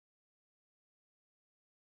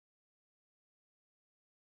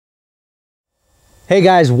Hey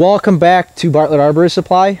guys, welcome back to Bartlett Arborist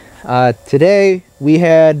Supply. Today we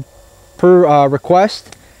had, per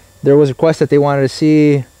request, there was a request that they wanted to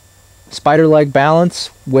see spider leg balance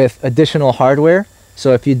with additional hardware.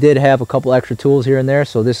 So if you did have a couple extra tools here and there,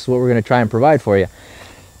 so this is what we're going to try and provide for you.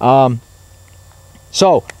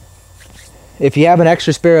 So if you have an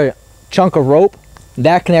extra spare chunk of rope,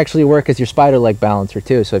 that can actually work as your spider leg balancer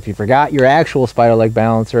too. So if you forgot your actual spider leg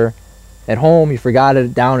balancer at home, you forgot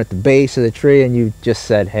it down at the base of the tree, and you just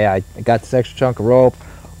said, hey, I got this extra chunk of rope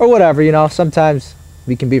or whatever, you know, sometimes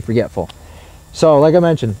we can be forgetful. So like I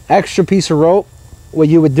mentioned, extra piece of rope, what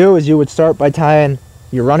you would do is you would start by tying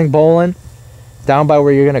your running bowline down by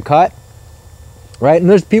where you're going to cut, right? And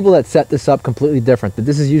there's people that set this up completely different, but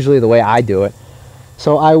this is usually the way I do it.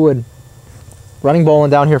 So I would running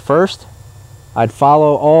bowline down here first. I'd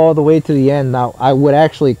follow all the way to the end. Now I would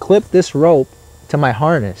actually clip this rope to my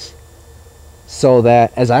harness, so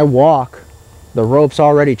that as I walk, the rope's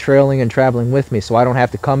already trailing and traveling with me, so I don't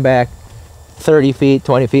have to come back 30 feet,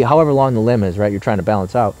 20 feet, however long the limb is, right? You're trying to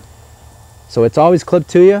balance out. So it's always clipped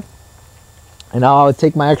to you. And now I would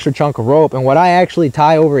take my extra chunk of rope, and what I actually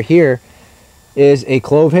tie over here is a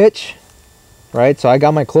clove hitch, right? So I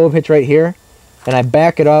got my clove hitch right here, and I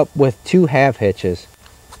back it up with 2 half hitches.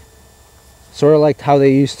 Sort of like how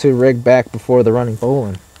they used to rig back before the running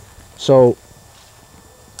bowline. So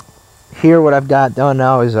here what I've got done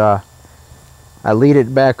now is I lead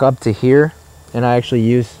it back up to here, and I actually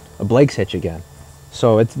use a Blake's hitch again.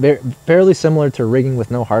 So it's fairly similar to rigging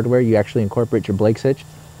with no hardware. You actually incorporate your Blake's hitch.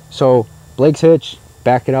 So Blake's hitch,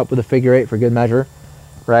 back it up with a figure 8 for good measure,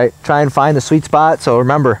 right? Try and find the sweet spot. So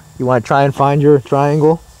remember, you want to try and find your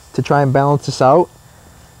triangle to try and balance this out.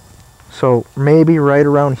 So maybe right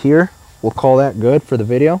around here, we'll call that good for the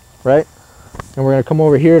video, right? And we're going to come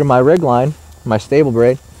over here to my rig line, my stable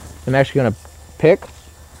braid. I'm actually going to pick.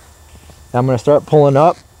 I'm going to start pulling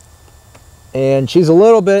up, and she's a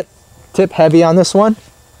little bit tip heavy on this one,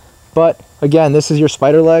 but again, this is your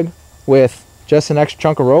spider leg with just an extra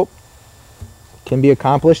chunk of rope. Can be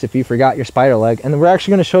accomplished if you forgot your spider leg. And we're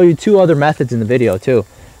actually going to show you 2 other methods in the video too,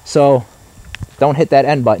 so don't hit that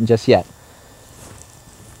end button just yet.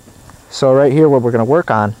 So right here, what we're going to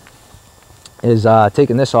work on is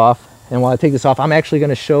taking this off, and while I take this off, I'm actually going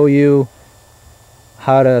to show you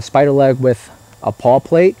how to spider leg with a paw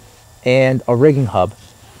plate and a rigging hub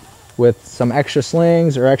with some extra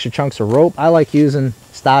slings or extra chunks of rope. I like using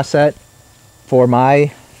Staset for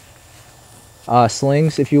my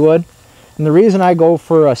slings, if you would. And the reason I go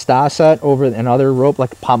for a Staset over another rope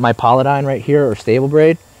like my Polydine right here or stable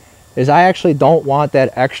braid is I actually don't want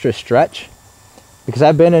that extra stretch, because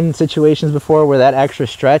I've been in situations before where that extra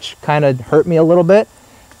stretch kind of hurt me a little bit,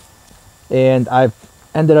 and I've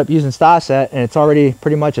ended up using Staset, and it's already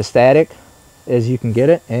pretty much as static as you can get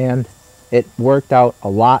it, and it worked out a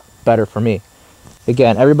lot better for me.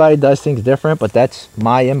 Again, everybody does things different, but that's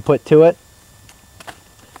my input to it.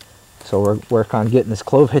 So we're working on getting this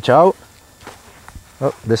clove hitch out.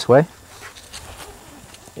 Oh, this way.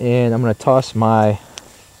 And I'm going to toss my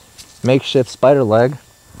makeshift spider leg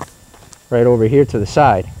right over here to the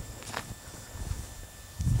side.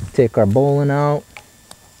 Take our bowline out,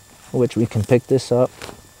 which we can pick this up,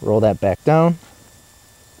 roll that back down,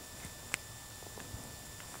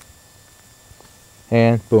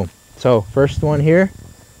 and boom. So first one here,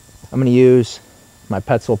 I'm going to use my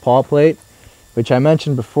Petzl paw plate, which I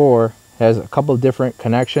mentioned before has a couple of different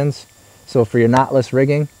connections. So for your knotless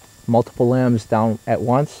rigging, multiple limbs down at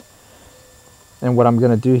once. And what I'm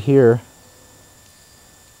going to do here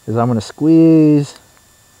is I'm going to squeeze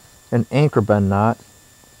an anchor bend knot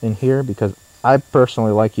in here, because I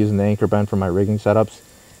personally like using the anchor bend for my rigging setups.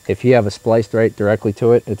 If you have a spliced right directly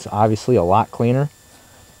to it, it's obviously a lot cleaner.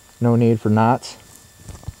 No need for knots.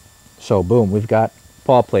 So boom, we've got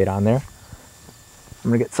paw plate on there.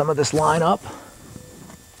 I'm going to get some of this line up.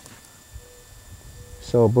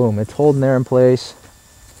 So boom, it's holding there in place.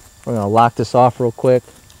 We're going to lock this off real quick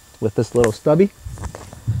with this little stubby.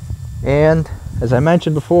 And as I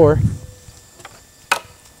mentioned before,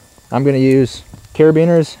 I'm going to use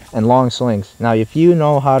carabiners and long slings. Now if you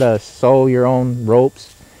know how to sew your own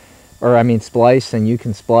ropes, or I mean splice, and you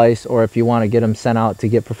can splice, or if you want to get them sent out to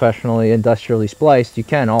get professionally industrially spliced, you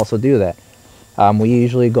can also do that. We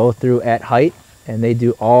usually go through at height, and they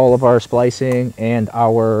do all of our splicing and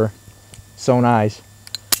our sewn eyes.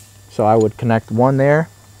 So I would connect one there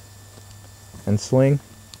and sling.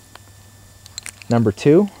 Number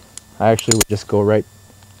 2, I actually would just go right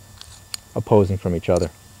opposing from each other.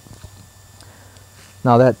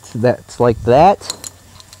 Now that's like that.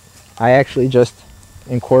 I actually just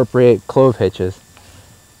incorporate clove hitches,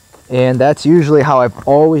 and that's usually how I've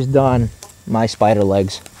always done my spider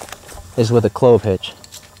legs is with a clove hitch.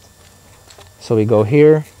 So we go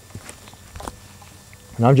here,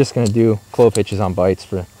 and I'm just going to do clove hitches on bites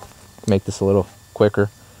to make this a little quicker.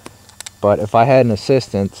 But if I had an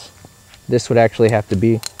assistant, this would actually have to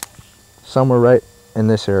be somewhere right in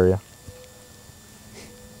this area.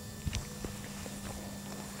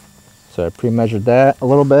 So I pre-measured that a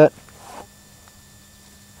little bit.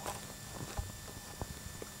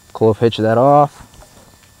 Clove hitch that off.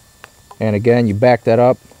 And again, you back that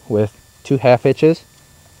up with 2 half hitches.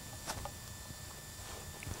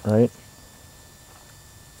 Right?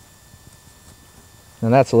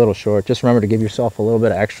 And that's a little short. Just remember to give yourself a little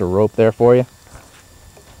bit of extra rope there for you.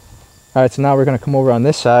 Alright, so now we're going to come over on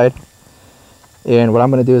this side. And what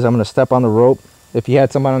I'm going to do is I'm going to step on the rope. If you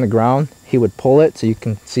had someone on the ground, he would pull it so you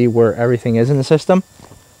can see where everything is in the system.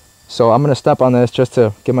 So I'm going to step on this just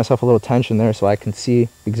to give myself a little tension there so I can see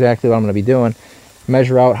exactly what I'm going to be doing.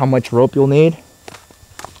 Measure out how much rope you'll need.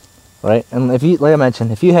 Right? And if you, like I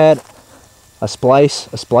mentioned, if you had a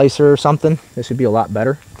splicer or something, this would be a lot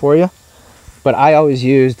better for you. But I always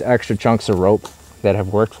used extra chunks of rope that have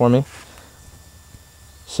worked for me.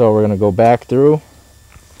 So we're going to go back through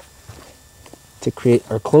to create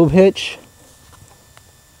our clove hitch.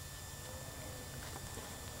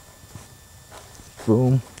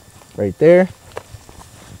 Boom, right there.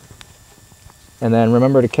 And then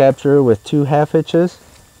remember to capture with 2 half hitches.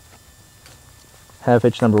 Half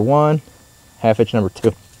hitch number 1, half hitch number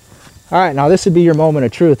 2. Alright, now this would be your moment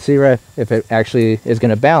of truth. See right if it actually is going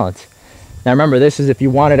to balance. Now remember, this is if you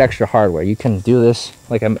wanted extra hardware. You can do this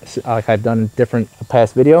like I've done in different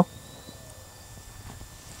past video.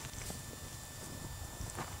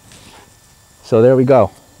 So there we go.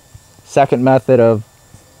 Second method of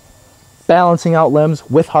balancing out limbs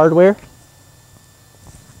with hardware.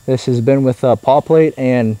 This has been with paw plate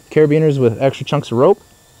and carabiners with extra chunks of rope.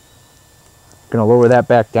 Gonna lower that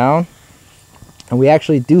back down. And we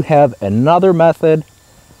actually do have another method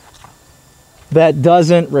that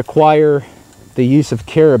doesn't require the use of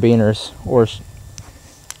carabiners, or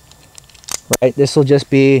right, this will just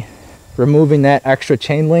be removing that extra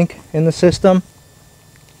chain link in the system,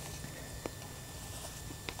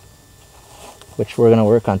 which we're going to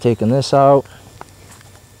work on taking this out.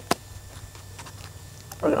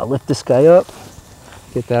 We're going to lift this guy up,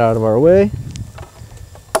 get that out of our way.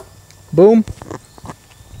 Boom.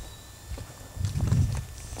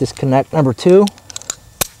 Disconnect number 2.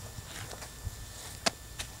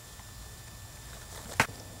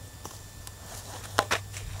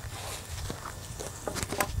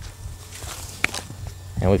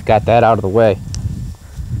 And we've got that out of the way.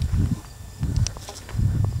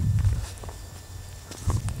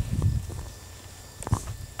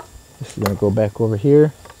 This is going to go back over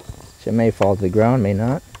here. So it may fall to the ground, may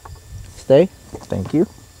not. Stay. Thank you.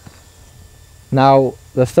 Now,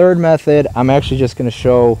 the third method, I'm actually just going to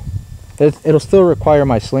show. It'll still require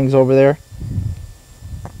my slings over there,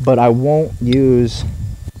 but I won't use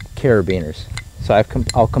carabiners. So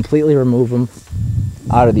I'll completely remove them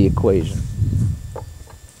out of the equation.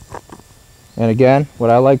 And again,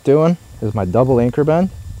 what I like doing is my double anchor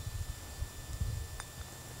bend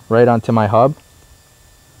right onto my hub.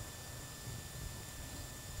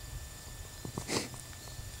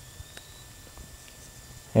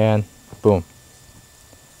 And boom,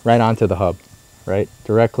 right onto the hub, right,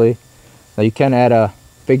 directly. Now you can add a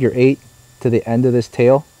figure 8 to the end of this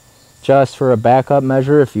tail just for a backup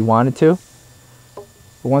measure if you wanted to.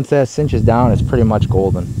 But once that cinches down, it's pretty much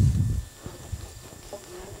golden.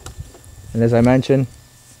 And as I mentioned,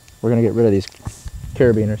 we're going to get rid of these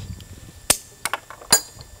carabiners.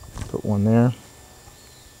 Put one there.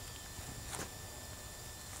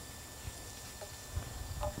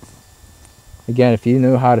 Again, if you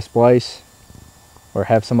knew how to splice or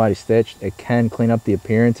have somebody stitched, it can clean up the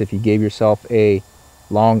appearance if you gave yourself a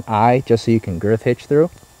long eye just so you can girth hitch through.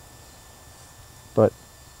 But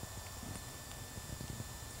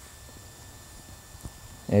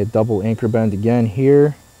a double anchor bend again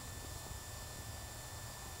here.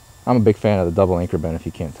 I'm a big fan of the double anchor bend if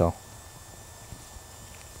you can't tell.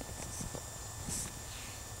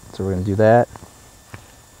 So we're going to do that.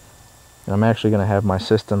 And I'm actually going to have my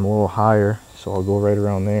system a little higher, so I'll go right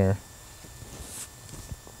around there.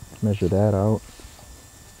 Measure that out.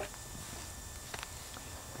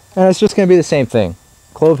 And it's just going to be the same thing.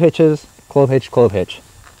 Clove hitches, clove hitch, clove hitch.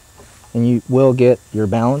 And you will get your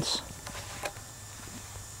balance.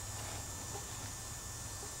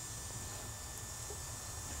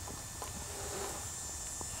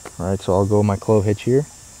 Alright, so I'll go my clove hitch here.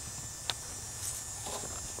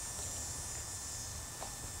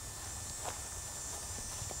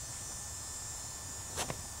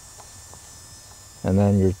 and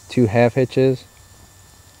then your 2 half hitches,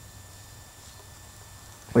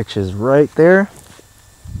 which is right there.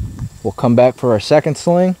 We'll come back for our second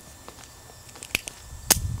sling,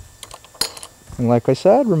 and like I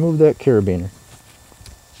said, remove that carabiner.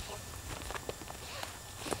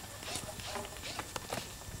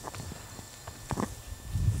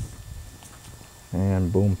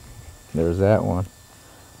 And boom, there's that one.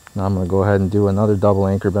 Now I'm going to go ahead and do another double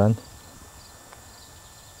anchor bend.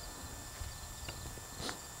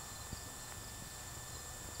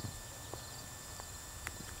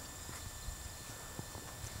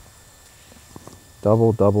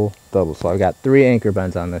 Double, double, double. So I've got 3 anchor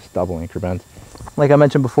bends on this, double anchor bends. Like I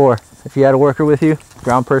mentioned before, if you had a worker with you,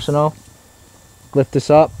 ground personnel, lift this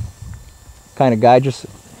up, kind of guide you.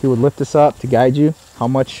 He would lift this up to guide you how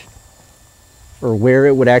much or where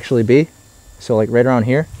it would actually be. So like right around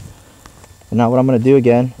here. And now what I'm going to do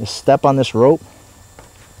again is step on this rope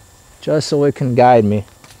just so it can guide me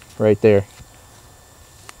right there.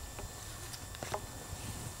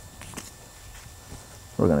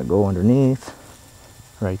 We're going to go underneath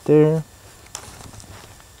right there.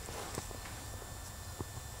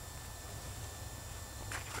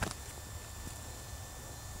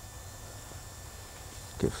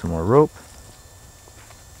 Give some more rope.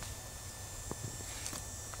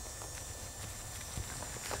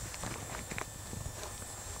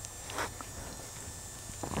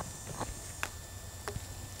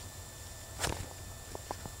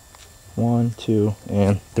 One, 2,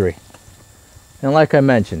 and 3. And like I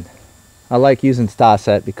mentioned, I like using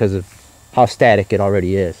Staset because of how static it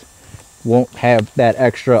already is. Won't have that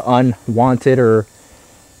extra unwanted, or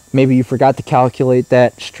maybe you forgot to calculate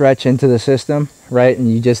that stretch into the system, right?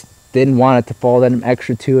 And you just didn't want it to fall that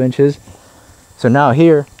extra 2 inches. So now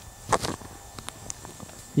here,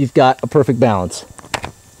 you've got a perfect balance.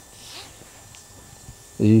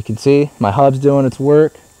 As you can see, my hub's doing its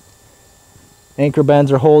work. Anchor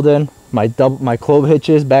bends are holding. My clove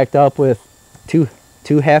hitches backed up with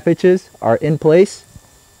two half hitches are in place.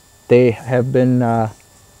 They have been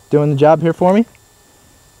doing the job here for me.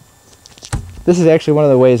 This is actually one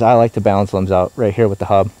of the ways I like to balance limbs out, right here with the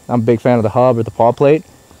hub. I'm a big fan of the hub or the paw plate.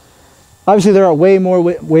 Obviously there are way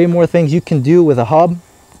more things you can do with a hub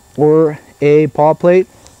or a paw plate,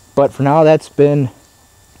 but for now that's been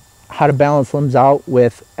how to balance limbs out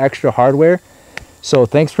with extra hardware. So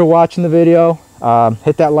thanks for watching the video.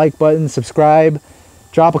 Hit that like button, subscribe,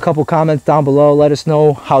 drop a couple comments down below. Let us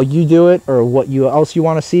know how you do it or what else you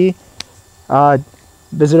want to see.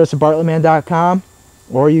 Visit us at bartlettman.com,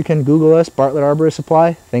 or you can Google us, Bartlett Arborist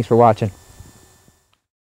Supply. Thanks for watching.